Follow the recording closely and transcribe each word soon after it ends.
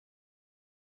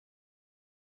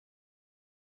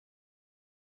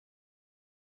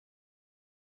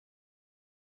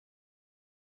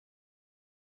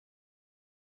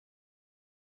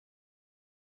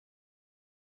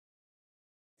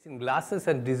in glasses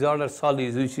and disorder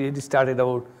solids, which really started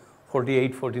about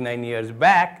 48, 49 years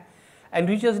back, and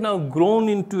which has now grown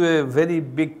into a very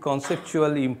big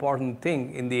conceptually important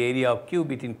thing in the area of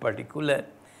qubit in particular.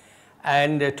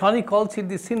 And Tony calls it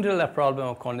the Cinderella problem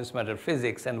of condensed matter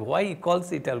physics, and why he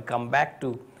calls it, I'll come back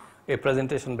to a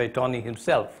presentation by Tony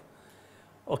himself.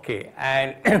 Okay,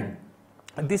 and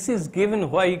this is given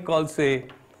why he calls a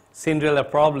Cinderella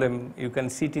problem. You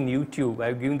can see it in YouTube.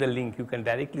 I've given the link. You can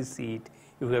directly see it.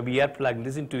 If you have earplug,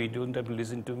 listen to it. You don't have to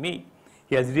listen to me.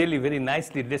 He has really very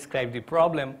nicely described the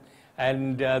problem.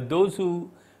 And those who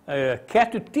care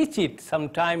to teach it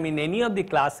sometime in any of the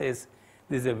classes,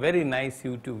 there's a very nice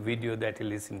YouTube video that you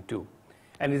listen to.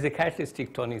 And it's a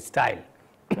characteristic Tony style.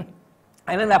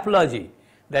 And an apology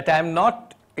that I'm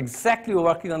not exactly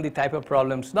working on the type of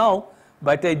problems now,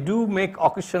 but I do make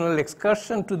occasional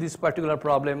excursion to this particular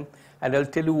problem, and I'll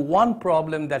tell you one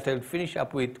problem that I'll finish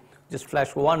up with, just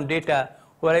flash one data,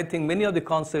 where I think many of the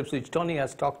concepts which Tony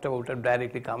has talked about have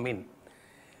directly come in.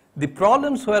 The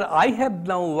problems where I have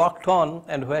now worked on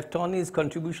and where Tony's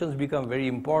contributions become very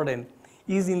important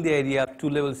is in the area of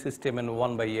two-level system and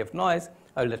 1/f noise.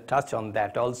 I will touch on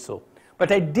that also.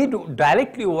 But I did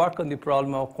directly work on the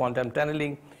problem of quantum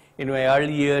tunneling in my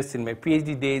early years, in my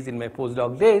PhD days, in my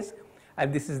postdoc days,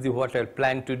 and this is what I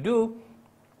plan to do.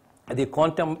 The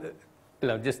quantum,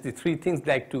 just the three things I'd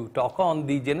like to talk on: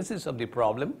 the genesis of the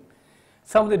problem,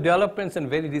 some of the developments and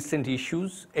very recent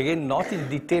issues, again not in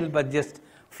detail but just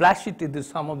flash it into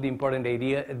some of the important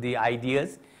the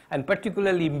ideas, and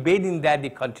particularly embed in that the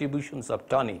contributions of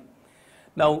Tony.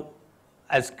 Now,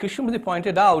 as Krishnamurthy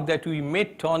pointed out, that we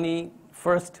met Tony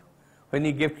first when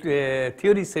he gave a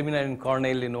theory seminar in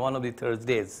Cornell in one of the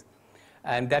Thursdays,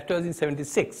 and that was in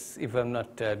 '76, if I'm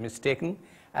not mistaken,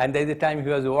 and at the time he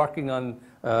was working on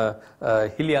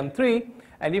helium-3.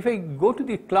 And if I go to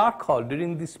the Clark Hall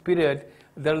during this period,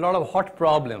 there are a lot of hot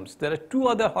problems. There are two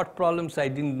other hot problems I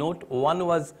didn't note. One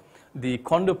was the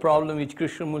Kondo problem, which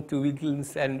Krishnamurthy,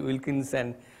 Wilkins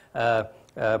and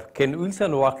Ken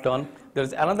Wilson worked on. There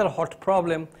was another hot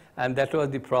problem, and that was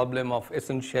the problem of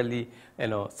essentially,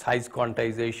 size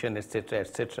quantization, etc.,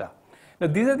 etc. Now,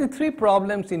 these are the three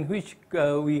problems in which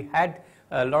we had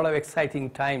a lot of exciting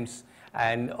times,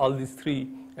 and all these three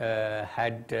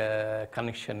had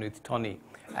connection with Tony.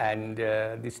 And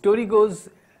the story goes,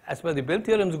 as far as the Bell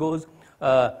theorems goes,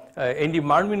 Andy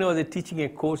Marmino was teaching a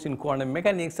course in quantum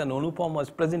mechanics, and Anupam was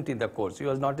present in the course. He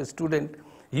was not a student.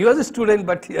 He was a student,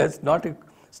 but he was not a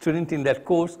student in that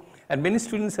course. And many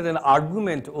students had an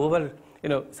argument over,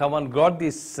 someone got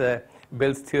this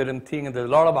Bell's theorem thing, and there's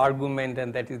a lot of argument,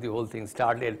 and that is the whole thing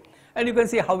started. And you can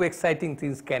see how exciting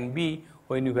things can be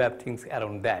when you have things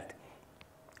around that.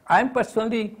 I'm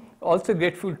personally also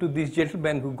grateful to these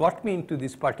gentlemen who got me into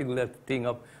this particular thing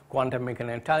of quantum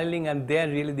mechanical tunneling, and they're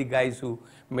really the guys who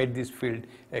made this field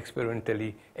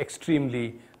experimentally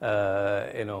extremely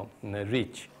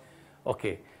rich.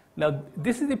 Okay. Now,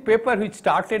 this is the paper which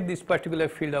started this particular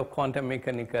field of quantum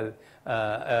mechanical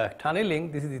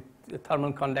tunneling. This is the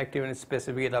thermal conductivity and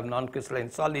specificity of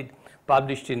non-crystalline solid,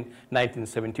 published in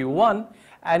 1971.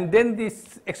 And then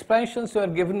these expansions were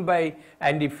given by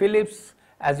Andy Phillips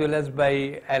as well as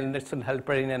by Anderson,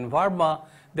 Halperin, and Varma,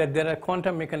 that there are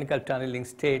quantum mechanical tunneling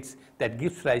states that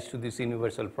gives rise to this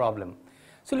universal problem.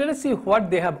 So let us see what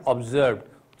they have observed,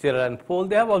 Gerard and Paul.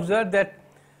 They have observed that,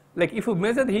 if you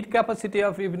measure the heat capacity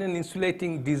of even an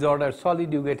insulating disordered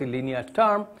solid, you get a linear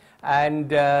term, and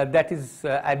that is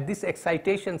at this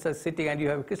excitations are sitting, and you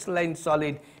have a crystalline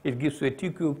solid, it gives you a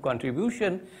T-cube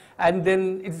contribution, and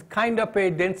then it's kind of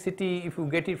a density, if you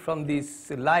get it from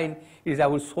this line, is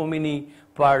about so many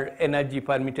per energy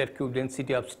per meter cube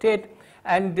density of state,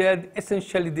 and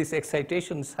essentially these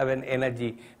excitations have an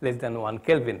energy less than 1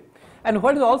 Kelvin. And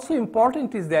what is also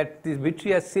important is that this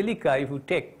vitreous silica, if you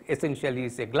take, essentially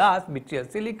is a glass,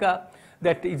 vitreous silica,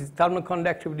 that its thermal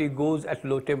conductivity goes at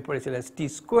low temperature as T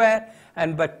square,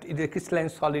 but in a crystalline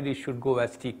solid it should go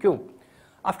as T cube.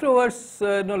 Afterwards,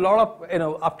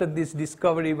 after this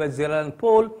discovery by Gerard and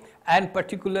Paul, and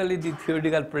particularly the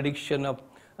theoretical prediction of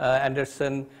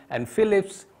Anderson and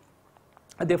Phillips,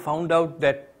 they found out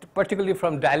that particularly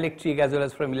from dielectric as well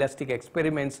as from elastic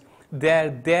experiments,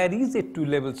 there is a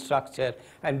two-level structure,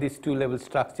 and this two-level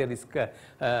structure is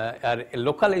are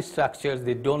localized structures.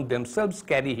 They don't themselves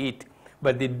carry heat,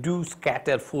 but they do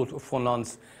scatter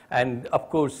phonons. And of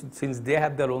course, since they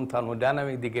have their own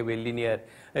thermodynamic, they give a linear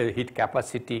heat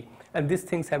capacity. And these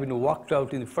things have been worked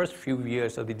out in the first few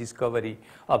years of the discovery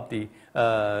of the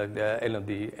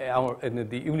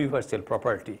universal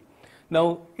property.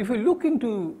 Now, if we look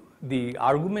into the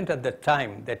argument at the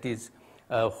time, that is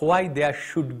why there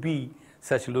should be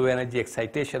such low energy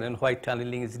excitation and why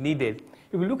tunneling is needed.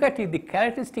 If you look at it, the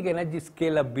characteristic energy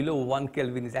scale of below 1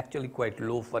 Kelvin is actually quite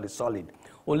low for a solid.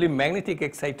 Only magnetic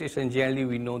excitation generally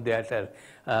we know that are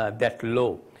that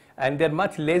low. And they're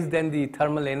much less than the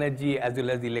thermal energy as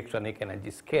well as the electronic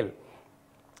energy scale.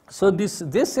 So they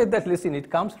said that, listen, it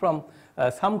comes from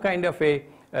some kind of a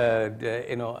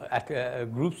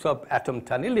groups of atom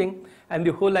tunneling, and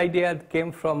the whole idea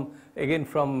came from, again,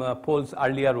 from Paul's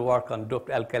earlier work on doped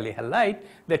alkali halide,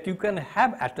 that you can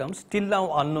have atoms, till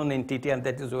now unknown entity, and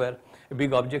that is where a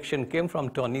big objection came from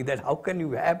Tony, that how can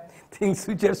you have things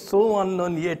which are so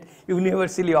unknown yet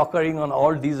universally occurring on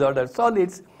all disordered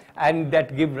solids, and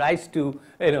that give rise to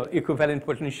equivalent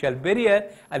potential barrier,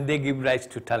 and they give rise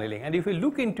to tunneling. And if you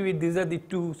look into it, these are the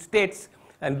two states,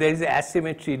 and there is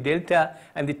asymmetry delta,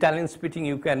 and the tunneling splitting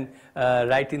you can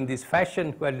write in this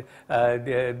fashion, where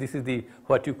this is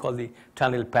what you call the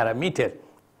tunnel parameter.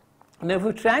 Now, if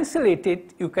you translate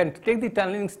it, you can take the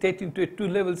tunneling state into a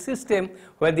two-level system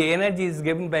where the energy is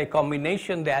given by a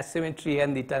combination, the asymmetry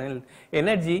and the tunnel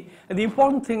energy. And the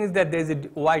important thing is that there is a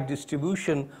wide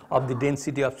distribution of the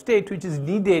density of state, which is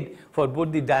needed for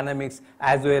both the dynamics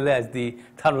as well as the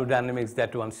thermodynamics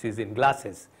that one sees in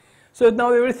glasses. So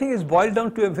now everything is boiled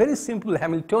down to a very simple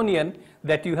Hamiltonian,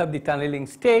 that you have the tunneling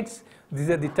states.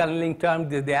 These are the tunneling term,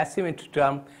 the asymmetry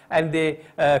term, and they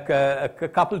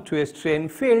couple to a strain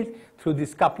field through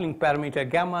this coupling parameter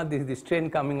gamma. This is the strain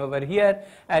coming over here,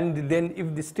 and then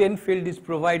if the strain field is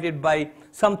provided by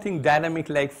something dynamic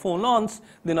like phonons,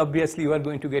 then obviously you are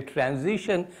going to get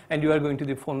transition, and you are going to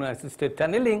the phonon-assisted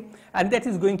tunneling, and that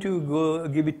is going to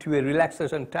give it to a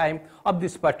relaxation time of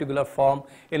this particular form.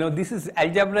 This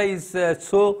algebra is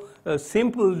so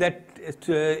simple that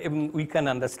we can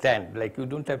understand. Like, you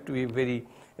don't have to be very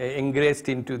engrossed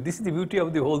into. This is the beauty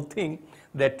of the whole thing,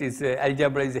 that is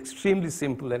algebra is extremely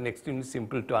simple and extremely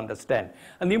simple to understand.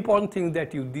 And the important thing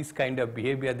that this kind of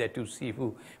behavior that you see, if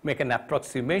you make an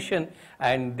approximation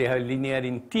and they are linear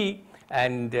in T,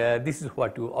 and this is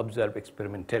what you observe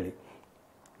experimentally.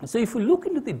 So if you look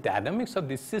into the dynamics of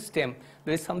this system,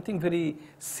 there is something very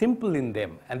simple in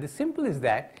them. And the simple is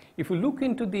that if you look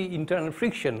into the internal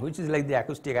friction, which is like the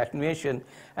acoustic attenuation,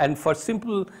 and for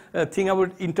simple thing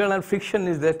about internal friction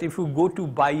is that if you go to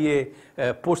buy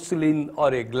a porcelain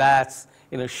or a glass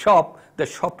in a shop, the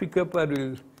shopkeeper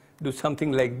will do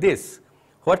something like this.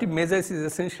 What it measures is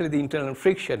essentially the internal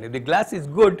friction. If the glass is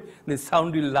good, the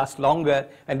sound will last longer,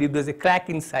 and if there's a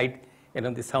crack inside,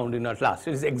 the sound will not last.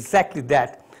 So it is exactly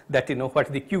that what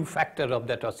is the Q factor of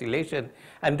that oscillation,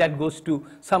 and that goes to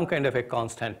some kind of a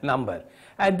constant number.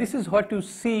 And this is what you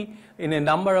see in a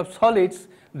number of solids,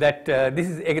 that this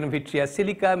is again vitreous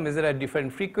silica, measured at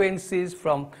different frequencies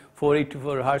from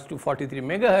 484 Hz to 43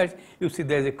 megahertz. You see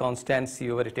there is a constancy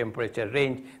over a temperature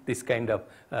range. This kind of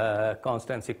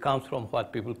constancy comes from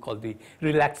what people call the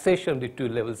relaxation of the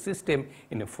two-level system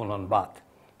in a phonon bath.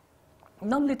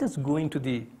 Now let us go into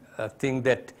the thing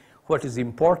that what is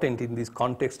important in this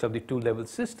context of the two-level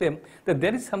system, that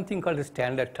there is something called a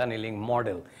standard tunneling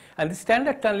model. And the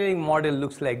standard tunneling model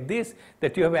looks like this,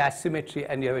 that you have asymmetry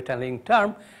and you have a tunneling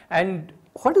term. And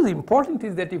what is important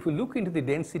is that if you look into the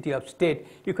density of state,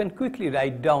 you can quickly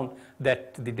write down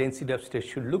that the density of state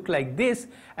should look like this.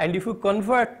 And if you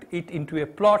convert it into a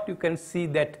plot, you can see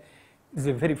that it's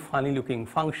a very funny looking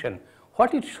function.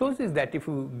 What it shows is that if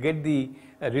you get the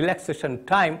relaxation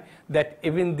time, that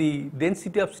even the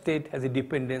density of state has a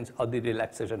dependence of the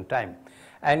relaxation time.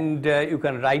 And you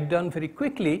can write down very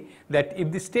quickly that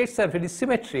if the states are very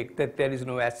symmetric, that there is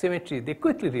no asymmetry, they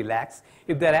quickly relax.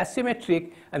 If they are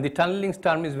asymmetric and the tunneling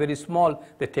term is very small,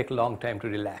 they take a long time to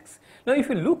relax. Now, if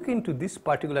you look into this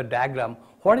particular diagram,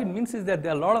 what it means is that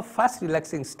there are a lot of fast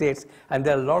relaxing states and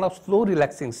there are a lot of slow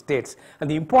relaxing states. And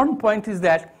the important point is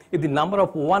that if the number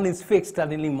of one is fixed,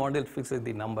 tunneling model fixes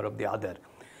the number of the other.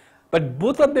 But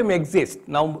both of them exist.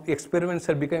 Now experiments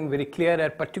are becoming very clear,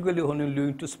 particularly when you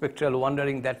look into spectral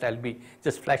wandering, that I'll be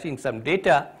just flashing some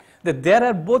data, that there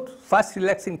are both fast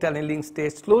relaxing tunneling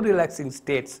states, slow relaxing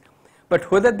states. But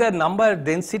whether the number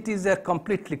densities are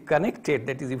completely connected,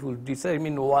 that is, if you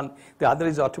determine one, the other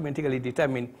is automatically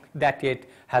determined, that yet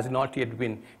has not yet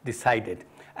been decided.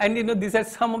 And these are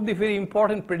some of the very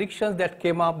important predictions that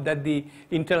came up, that the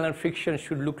internal friction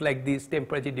should look like this,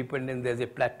 temperature dependent, there's a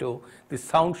plateau, the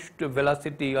sound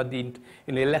velocity or the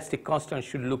elastic constant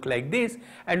should look like this.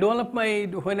 And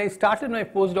when I started my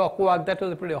postdoc work, that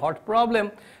was a pretty hot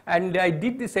problem, and I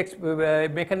did this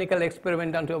mechanical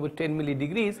experiment until about 10 milli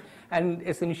degrees, and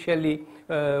essentially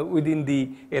within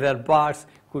the error bars,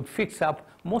 could fix up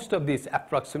most of these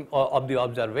of the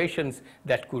observations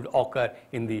that could occur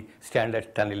in the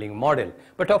standard tunneling model.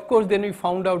 But of course, then we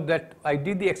found out that I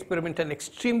did the experiment at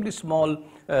extremely small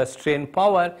strain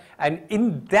power, and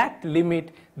in that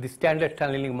limit, the standard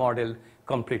tunneling model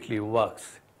completely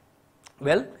works.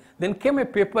 Well, then came a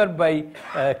paper by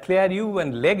Claire Yu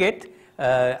and Leggett.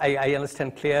 I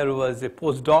understand Claire was a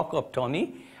postdoc of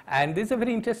Tony, and this is a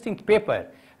very interesting paper,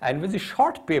 and it was a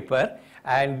short paper,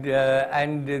 and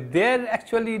there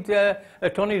actually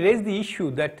Tony raised the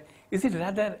issue that is it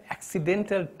rather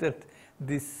accidental that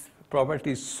this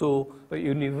property is so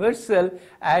universal,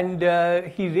 and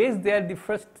he raised there the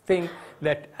first thing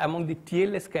that among the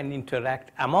TLS can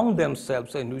interact among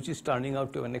themselves, and which is turning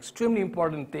out to be an extremely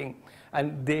important thing,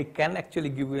 and they can actually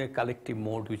give you a collective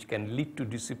mode which can lead to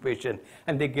dissipation,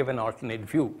 and they give an alternate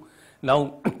view.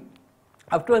 Now,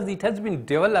 afterwards, it has been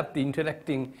developed, the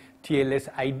interacting TLS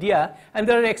idea, and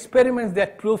there are experiments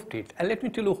that proved it. And let me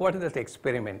tell you what is that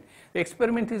experiment. The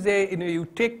experiment is you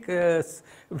take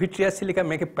vitreous silica,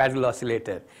 make a paddle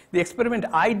oscillator. The experiment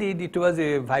I did, it was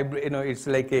a it's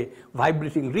like a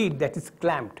vibrating reed that is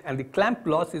clamped, and the clamp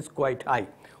loss is quite high.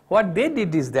 What they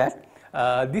did is that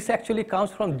this actually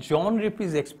comes from John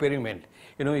Rippey's experiment.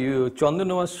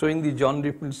 Chandana was showing the John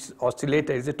Rippey's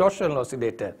oscillator is a torsional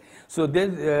oscillator. So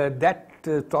that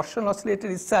torsional oscillator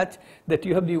is such that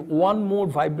you have the one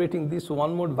mode vibrating this,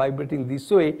 one mode vibrating this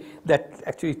way, that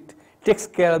actually takes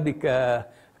care of the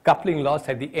coupling loss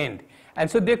at the end. And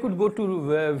so they could go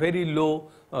to very low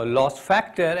loss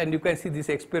factor, and you can see these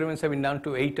experiments have been done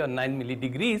to 8 or 9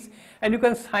 millidegrees, and you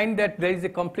can find that there is a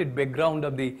complete background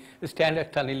of the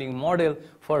standard tunneling model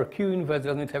for Q inverse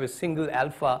doesn't have a single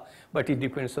alpha, but it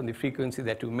depends on the frequency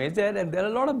that you measure, and there are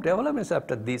a lot of developments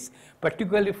after this,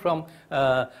 particularly from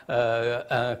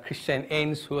Christian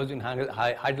Enz, who was in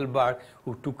Heidelberg,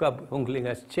 who took up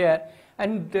Hunglinger's chair,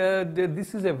 and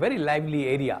this is a very lively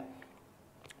area.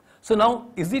 So now,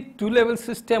 is it two-level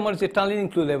system or is it tunneling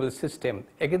two-level system?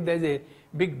 Again, there is a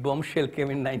big bombshell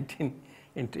came in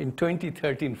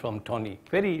 2013 from Tony,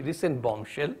 very recent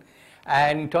bombshell.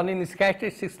 And Tony in his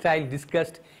characteristic style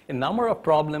discussed a number of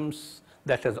problems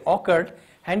that has occurred,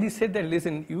 and he said that,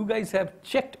 listen, you guys have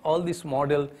checked all this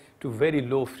model to very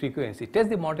low frequency. Test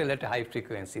the model at a high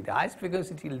frequency. The highest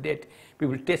frequency till date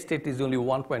people test it is only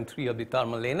 1.3 of the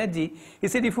thermal energy. He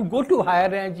said if you go to higher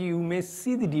energy, you may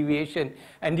see the deviation,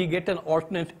 and you get an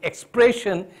alternate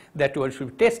expression that what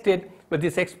should be tested. But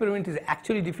this experiment is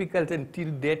actually difficult, and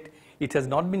till date it has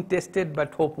not been tested,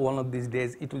 but hope one of these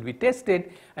days it will be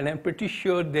tested. And I'm pretty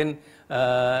sure then,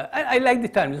 I like the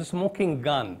term, it's a smoking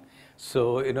gun.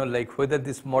 So, like whether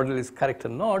this model is correct or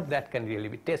not, that can really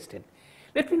be tested.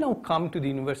 Let me now come to the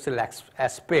universal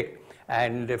aspect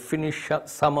and finish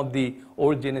some of the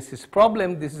orogenesis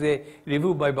problem. This is a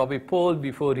review by Bobby Pohl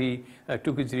before he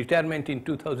took his retirement in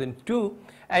 2002.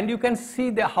 And you can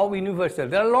see how universal.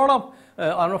 There are a lot of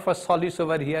amorphous solids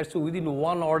over here. So within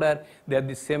one order, they have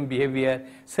the same behavior.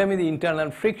 Same in the internal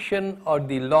friction or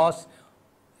the loss.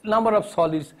 Number of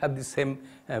solids have the same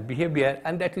behavior,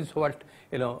 and that is what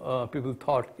people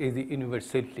thought is the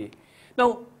universality.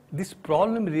 Now, this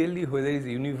problem really, whether it's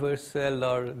universal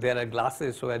or there are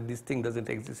glasses where this thing doesn't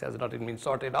exist, has not been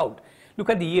sorted out. Look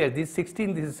at the years. This is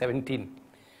 16, this is 17.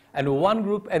 And one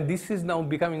group, and this is now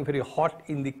becoming very hot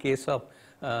in the case of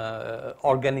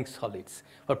organic solids.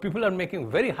 But people are making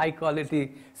very high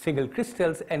quality single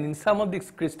crystals, and in some of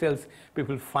these crystals,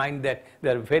 people find that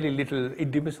there are very little, it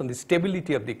depends on the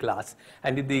stability of the glass.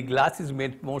 And if the glass is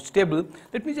made more stable,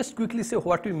 let me just quickly say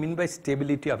what we mean by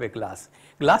stability of a glass.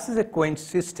 Glass is a quench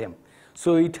system,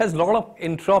 so it has a lot of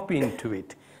entropy into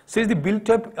it. So the built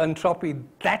up entropy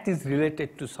that is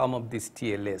related to some of these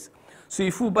TLS. So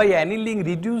if you by annealing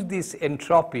reduce this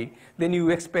entropy, then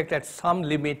you expect at some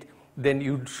limit then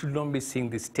you should not be seeing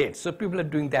this state. So people are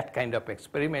doing that kind of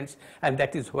experiments, and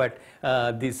that is what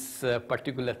these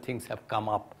particular things have come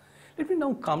up. Let me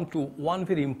now come to one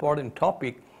very important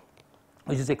topic,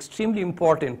 which is extremely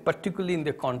important, particularly in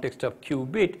the context of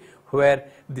qubit, where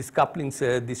this couplings,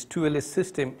 this 2LS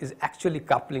system is actually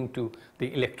coupling to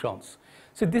the electrons.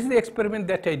 So this is the experiment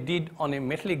that I did on a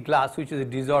metallic glass, which is a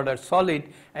disordered solid,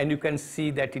 and you can see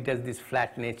that it has this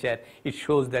flat nature. It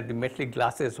shows that the metallic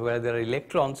glasses where there are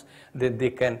electrons, that they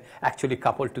can actually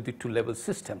couple to the two-level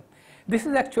system. This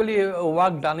is actually a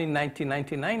work done in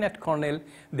 1999 at Cornell.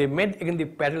 They made again the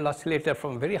paddle oscillator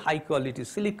from very high quality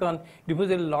silicon,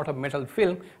 deposited a lot of metal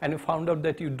film, and found out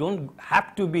that you don't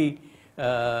have to be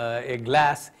a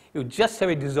glass. You just have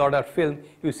a disordered film,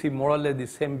 you see more or less the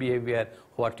same behavior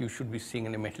what you should be seeing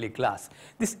in a metallic glass.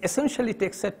 This essentially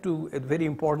takes us to a very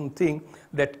important thing,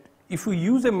 that if you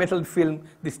use a metal film,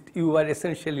 you are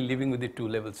essentially living with the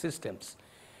two-level systems.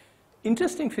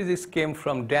 Interesting physics came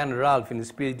from Dan Ralph in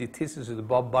his PhD thesis with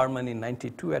Bob Berman in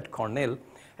 '92 at Cornell,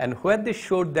 and where they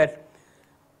showed that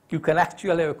you can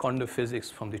actually have a quantum physics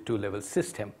from the two-level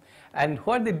system. And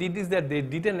what they did is that they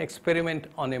did an experiment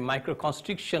on a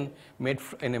microconstriction made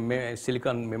in a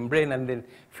silicon membrane and then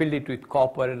filled it with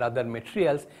copper and other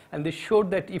materials. And they showed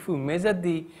that if you measure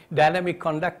the dynamic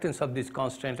conductance of this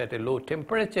constraint at a low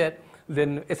temperature,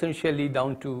 then essentially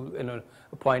down to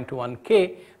 0.1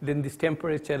 K, then this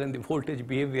temperature and the voltage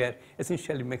behavior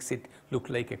essentially makes it look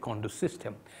like a quantum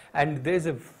system. And there is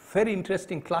a very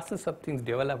interesting classes of things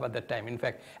developed at that time. In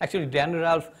fact, actually Dan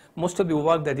Ralph, most of the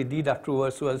work that he did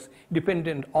afterwards was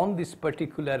dependent on this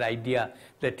particular idea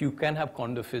that you can have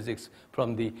quantum physics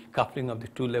from the coupling of the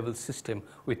two-level system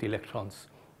with electrons.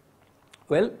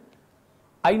 Well,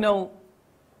 I now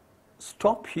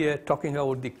stop here talking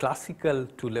about the classical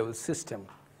two-level system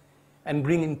and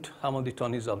bring in some of the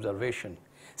Tony's observation.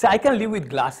 So I can live with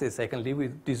glasses, I can live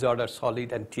with disordered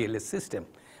solid and TLS system,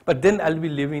 but then I'll be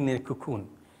living in a cocoon.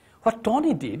 What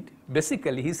Tony did,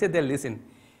 basically, he said that, listen,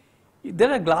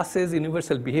 there are glasses,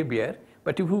 universal behavior,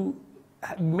 but if you,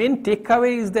 main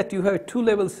takeaway is that you have a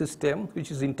two-level system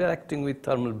which is interacting with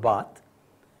thermal bath.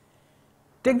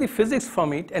 Take the physics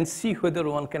from it and see whether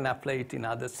one can apply it in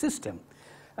other system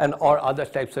and or other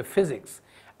types of physics.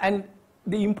 And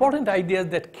the important ideas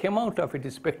that came out of it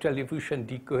is spectral diffusion,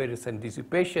 decoherence, and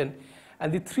dissipation.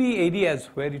 And the three areas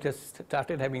where it has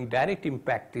started having direct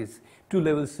impact is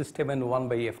two-level system and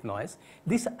 1/f noise.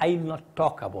 This I will not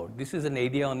talk about. This is an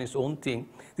area on its own thing.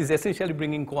 This is essentially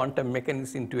bringing quantum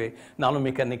mechanics into a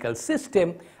nanomechanical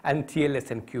system and TLS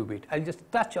and qubit. I'll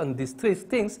just touch on these three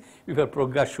things before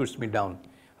progress shoots me down.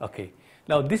 Okay.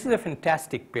 Now, this is a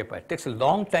fantastic paper. It takes a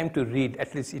long time to read.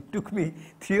 At least it took me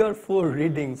 3 or 4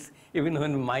 readings, even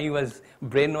when my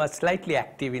brain was slightly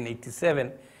active in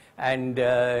 '87. And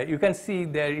you can see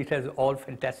there it has all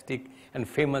fantastic and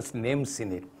famous names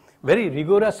in it. Very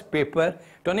rigorous paper.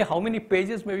 Tony, how many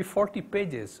pages? Maybe 40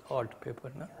 pages odd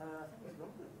paper, no?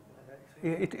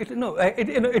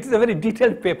 It's a very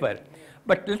detailed paper.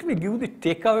 But let me give the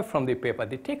takeaway from the paper.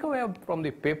 The takeaway from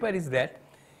the paper is that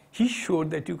he showed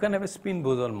that you can have a spin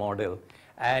boson model,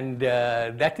 and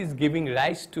that is giving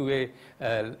rise to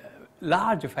a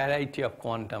large variety of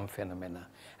quantum phenomena.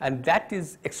 And that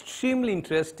is extremely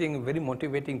interesting, very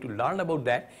motivating to learn about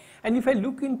that. And if I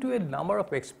look into a number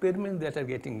of experiments that are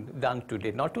getting done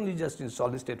today, not only just in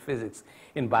solid-state physics,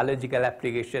 in biological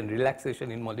application,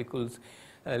 relaxation in molecules,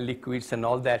 liquids and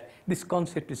all that, this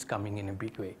concept is coming in a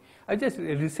big way. I just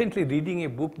recently reading a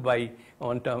book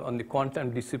on the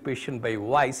quantum dissipation by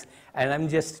Weiss, and I'm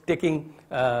just taking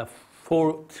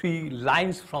 3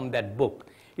 lines from that book.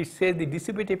 It says the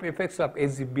dissipative effects of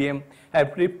SGBM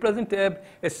have represented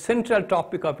a central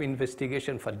topic of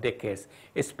investigation for decades,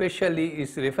 especially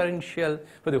its referential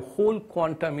for the whole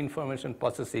quantum information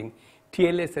processing,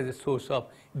 TLS as a source of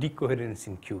decoherence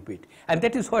in qubit. And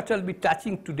that is what I'll be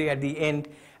touching today at the end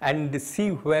and see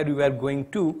where we are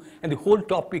going to. And the whole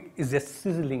topic is just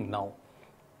sizzling now.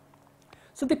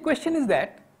 So the question is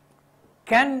that,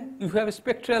 can you have a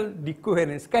spectral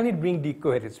decoherence? Can it bring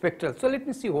decoherence, spectral? So let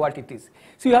me see what it is.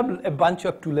 So you have a bunch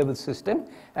of two-level systems,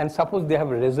 and suppose they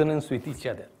have a resonance with each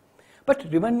other. But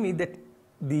remind me that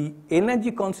the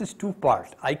energy consists 2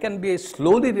 parts. I can be a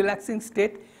slowly relaxing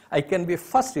state, I can be a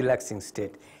fast relaxing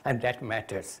state, and that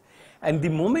matters. And the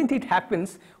moment it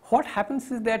happens, what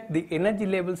happens is that the energy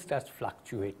level starts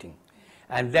fluctuating.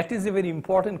 And that is a very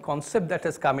important concept that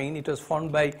has come in. It was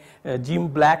found by Jim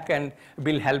Black and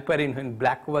Bill Halperin when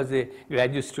Black was a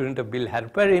graduate student of Bill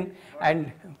Halperin.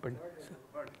 And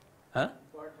huh?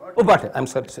 Oh, but I'm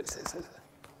sorry.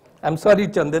 I'm sorry,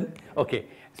 Chandan. Okay.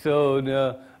 So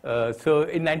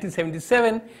in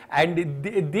 1977, and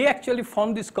they actually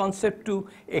found this concept to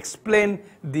explain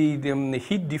the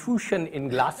heat diffusion in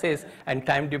glasses and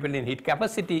time-dependent heat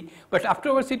capacity. But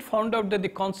afterwards, it found out that the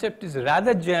concept is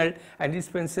rather general, and it's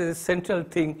a central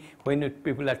thing when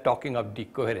people are talking of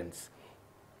decoherence.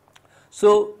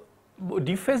 So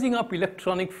dephasing of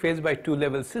electronic phase by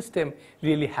two-level system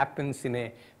really happens in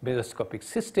a mesoscopic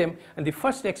system. And the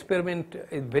first experiment,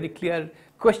 a very clear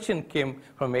question came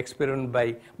from experiment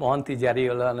by Mohanty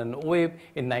Jariwala and Oeb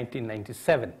in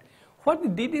 1997. What they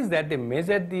did is that they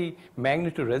measured the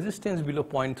magnetoresistance below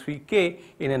 0.3 K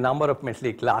in a number of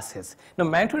metallic glasses. Now,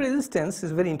 magnetoresistance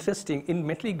is very interesting. In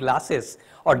metallic glasses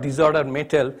or disordered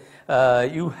metal,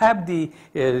 you have the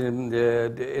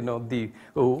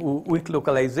weak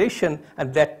localization,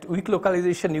 and that weak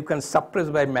localization you can suppress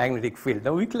by magnetic field.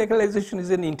 Now, weak localization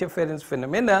is an interference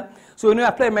phenomena. So, when you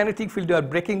apply magnetic field, you are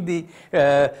breaking the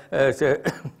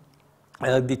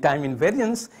time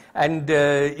invariance, and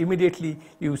immediately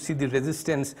you see the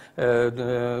resistance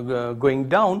going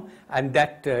down, and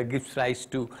that gives rise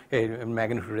to a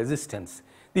magnetoresistance.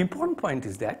 The important point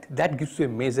is that that gives you a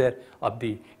measure of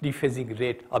the dephasing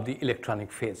rate of the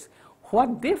electronic phase.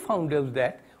 What they found is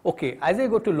that, okay, as I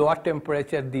go to lower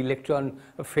temperature, the electron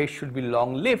phase should be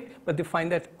long-lived, but they find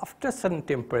that after a certain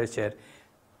temperature,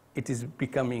 it is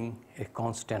becoming a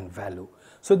constant value.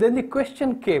 So then the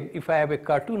question came, if I have a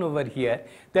cartoon over here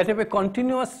that have a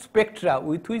continuous spectra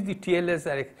with which the TLS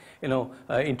are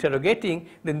interrogating,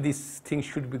 then this thing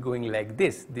should be going like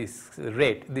this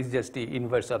rate. This is just the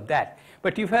inverse of that.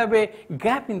 But if you have a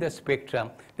gap in the spectrum,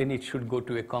 then it should go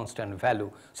to a constant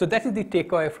value. So that is the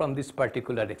takeaway from this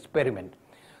particular experiment.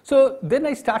 So then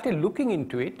I started looking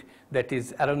into it, that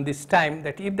is around this time,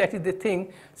 that if that is the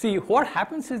thing, see what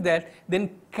happens is that then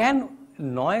can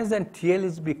noise and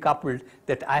TLS be coupled,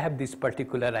 that I have this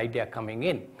particular idea coming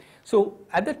in. So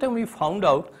at that time we found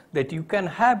out that you can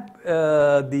have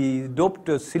the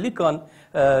doped silicon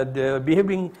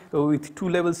behaving with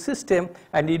two-level system,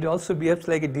 and it also behaves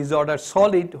like a disordered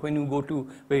solid when you go to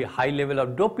very high level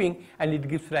of doping, and it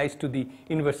gives rise to the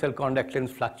universal conductance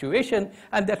fluctuation,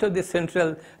 and that was the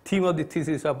central theme of the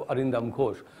thesis of Arindam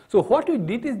Ghosh. So what we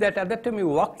did is that at that time we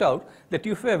worked out that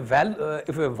if a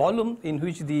volume in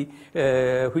which the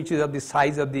which is of the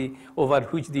size of the over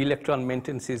which the electron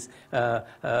maintains its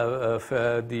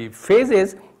the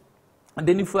phases, and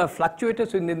then if we have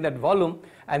fluctuators within that volume,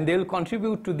 and they will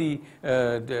contribute to the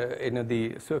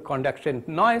conduction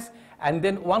noise, and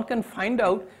then one can find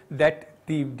out that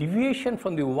the deviation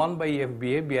from the 1/f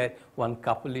behavior, one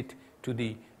couple it to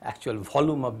the actual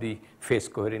volume of the phase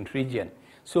coherent region.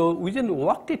 So we then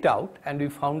worked it out, and we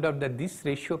found out that this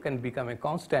ratio can become a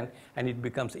constant, and it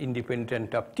becomes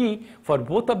independent of T, for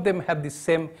both of them have the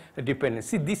same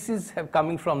dependency. This is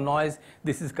coming from noise,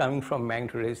 this is coming from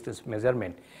magnetoresistance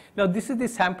measurement. Now this is the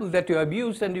sample that you have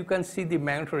used, and you can see the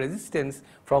magnetoresistance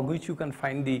from which you can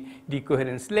find the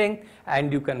decoherence length,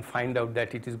 and you can find out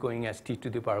that it is going as T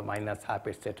to the power minus half,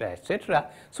 etc., etc.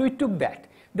 So we took that.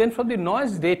 Then from the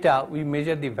noise data, we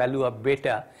measure the value of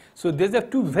beta. So these are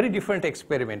two very different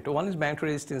experiments. One is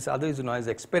magnetoresistance, other is noise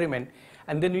experiment.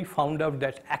 And then we found out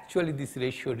that actually this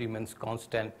ratio remains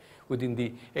constant within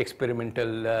the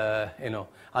experimental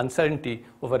uncertainty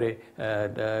over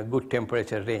a good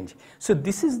temperature range. So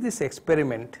this is this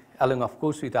experiment, along of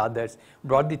course with others,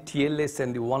 brought the TLS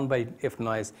and the 1/f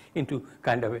noise into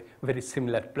kind of a very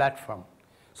similar platform.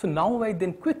 So now I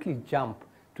then quickly jump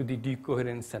to the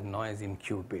decoherence and noise in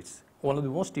qubits, one of the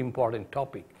most important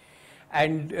topic.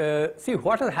 And see,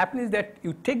 what has happened is that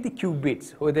you take the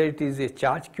qubits, whether it is a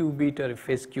charge qubit or a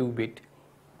phase qubit.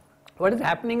 What is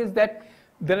happening is that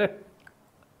there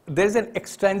is an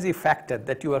extrinsic factor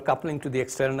that you are coupling to the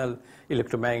external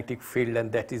electromagnetic field,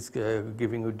 and that is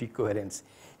giving you decoherence.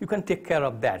 You can take care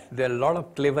of that. There are a lot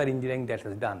of clever engineering that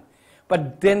is done.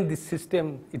 But then the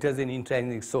system, it has an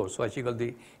intrinsic source, what you call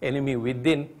the enemy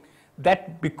within,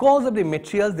 that because of the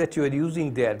materials that you are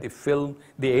using there, the film,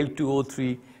 the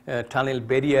L2O3 tunnel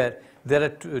barrier, there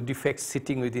are defects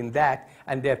sitting within that,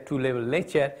 and they have two-level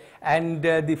nature, and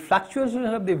the fluctuation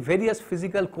of the various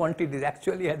physical quantities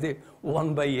actually has a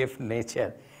 1/f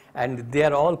nature, and they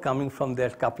are all coming from their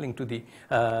coupling to the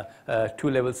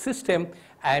two-level system.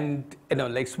 And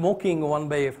like smoking,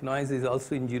 1/f noise is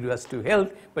also injurious to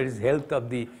health, but it's health of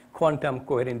the quantum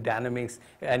coherent dynamics,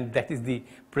 and that is the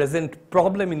present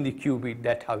problem in the qubit,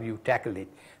 that how you tackle it.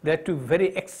 There are two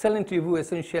very excellent reviews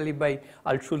essentially by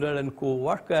Altshuler and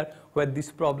co-worker, where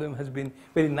this problem has been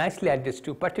very nicely addressed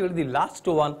to, particularly the last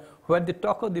one, where they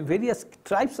talk of the various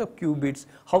types of qubits,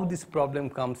 how this problem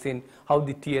comes in, how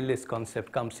the TLS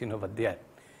concept comes in over there.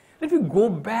 Let me go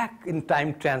back in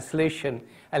time translation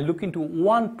and look into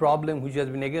one problem which has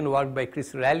been again worked by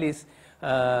Chris Rallis.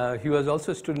 He was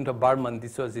also a student of Berman.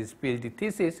 This was his PhD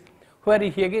thesis, where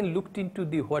he again looked into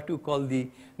the what you call the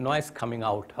noise coming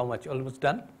out. How much? Almost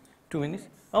done? 2 minutes?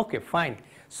 Okay, fine.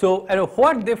 So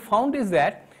what they found is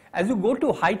that as you go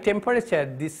to high temperature,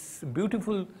 this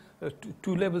beautiful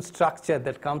two-level structure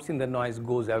that comes in the noise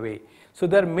goes away. So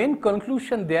their main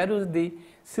conclusion there was the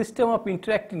system of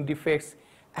interacting defects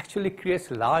actually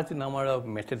creates a large number of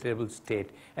metastable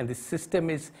states, and the system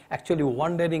is actually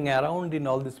wandering around in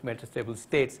all these metastable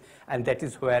states, and that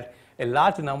is where a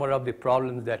large number of the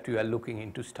problems that we are looking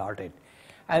into started.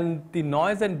 And the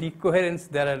noise and decoherence,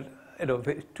 there are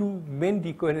two main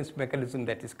decoherence mechanisms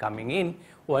that is coming in.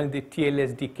 One is the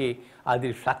TLS decay, or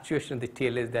the fluctuation of the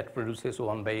TLS that produces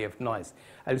 1 by F noise.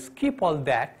 I'll skip all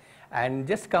that and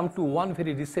just come to one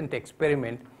very recent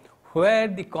experiment where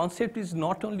the concept is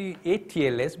not only a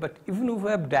TLS, but even if you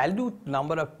have dilute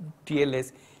number of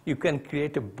TLS, you can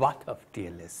create a bath of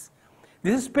TLS.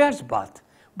 This is Pairs bath.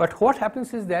 But what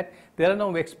happens is that there are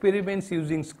now experiments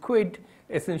using squid,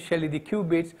 essentially the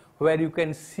qubits, where you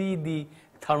can see the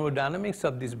thermodynamics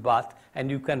of this bath,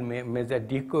 and you can measure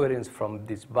decoherence from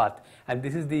this bath. And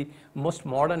this is the most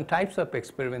modern types of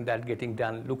experiment that are getting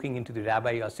done, looking into the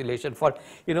Rabi oscillation. For,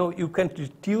 you can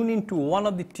tune into one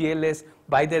of the TLS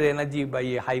by their energy by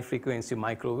a high frequency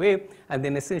microwave, and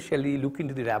then essentially look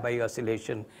into the Rabi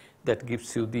oscillation that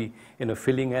gives you the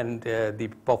filling and the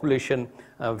population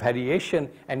variation,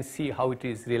 and see how it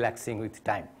is relaxing with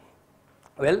time.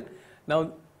 Well,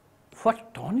 now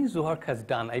what Tony's work has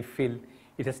done, I feel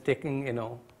it has taken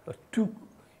two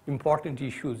important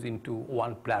issues into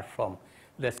one platform.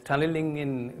 There's tunneling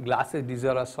in glasses, these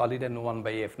are a solid and 1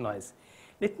 by F noise.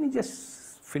 Let me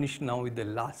just finish now with the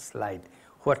last slide.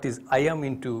 What is I am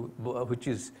into, which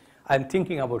is I'm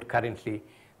thinking about currently,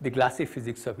 the glassy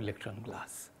physics of electron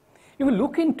glass. If you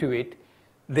look into it,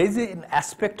 there's an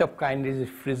aspect of kinetic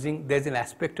freezing, there's an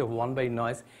aspect of 1 by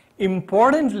noise.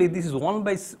 Importantly, this is 1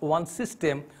 by 1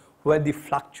 system where the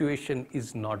fluctuation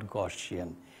is not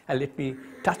Gaussian. And let me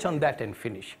touch on that and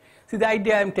finish. See, the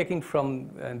idea I'm taking from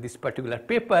this particular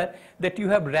paper, that you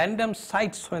have random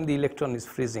sites when the electron is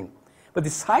freezing. But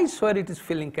the sites where it is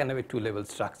filling can have a two-level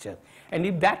structure. And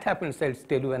if that happens, I'll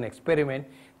tell you an experiment.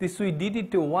 This we did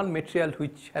it to one material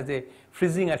which has a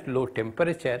freezing at low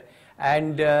temperature,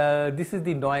 and this is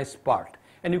the noise part.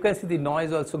 And you can see the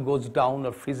noise also goes down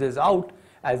or freezes out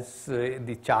as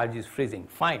the charge is freezing.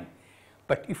 Fine.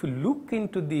 But if you look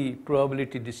into the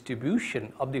probability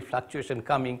distribution of the fluctuation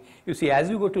coming, you see as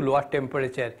you go to lower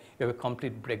temperature, you have a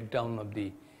complete breakdown of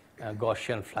the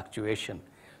Gaussian fluctuation.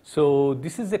 So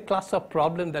this is a class of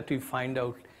problem that we find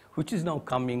out, which is now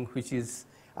coming, which is,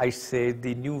 I say,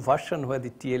 the new version where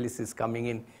the TLS is coming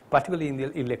in, particularly in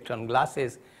the electron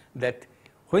glasses, that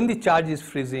when the charge is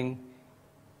freezing,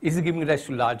 is giving rise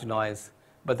to large noise,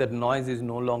 but that noise is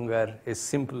no longer a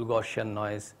simple Gaussian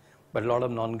noise, but a lot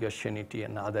of non-Gaussianity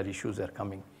and other issues are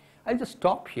coming. I'll just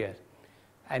stop here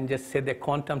and just say the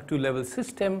quantum two-level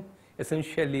system,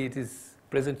 essentially it is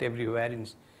present everywhere in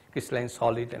crystalline,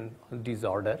 solid, and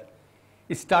disorder.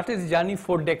 It started its journey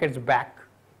 4 decades back,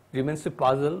 remains a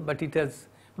puzzle, but it has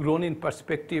grown in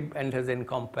perspective and has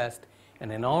encompassed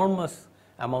an enormous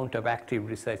amount of active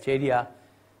research area,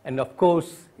 and of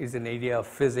course is an area of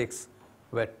physics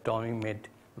where Tommy made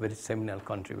very seminal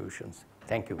contributions.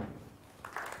 Thank you.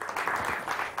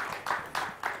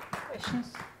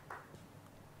 Questions?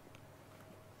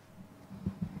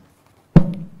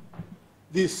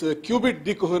 This qubit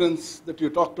decoherence that you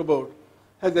talked about,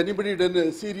 has anybody done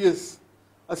a serious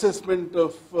assessment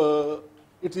of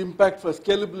its impact for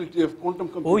scalability of quantum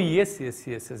computing? Oh, yes.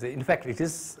 In fact, it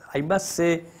is, I must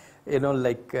say,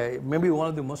 maybe one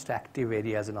of the most active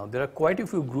areas now. There are quite a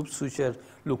few groups which are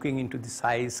looking into the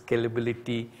size,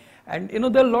 scalability, and there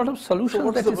are a lot of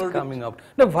solutions that is coming out.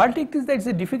 The verdict is that it's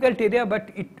a difficult area, but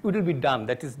it will be done.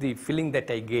 That is the feeling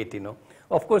that I get,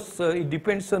 Of course, it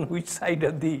depends on which side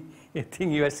of the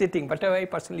thing you are sitting, but I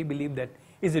personally believe that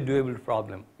is a doable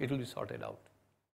problem. It will be sorted out.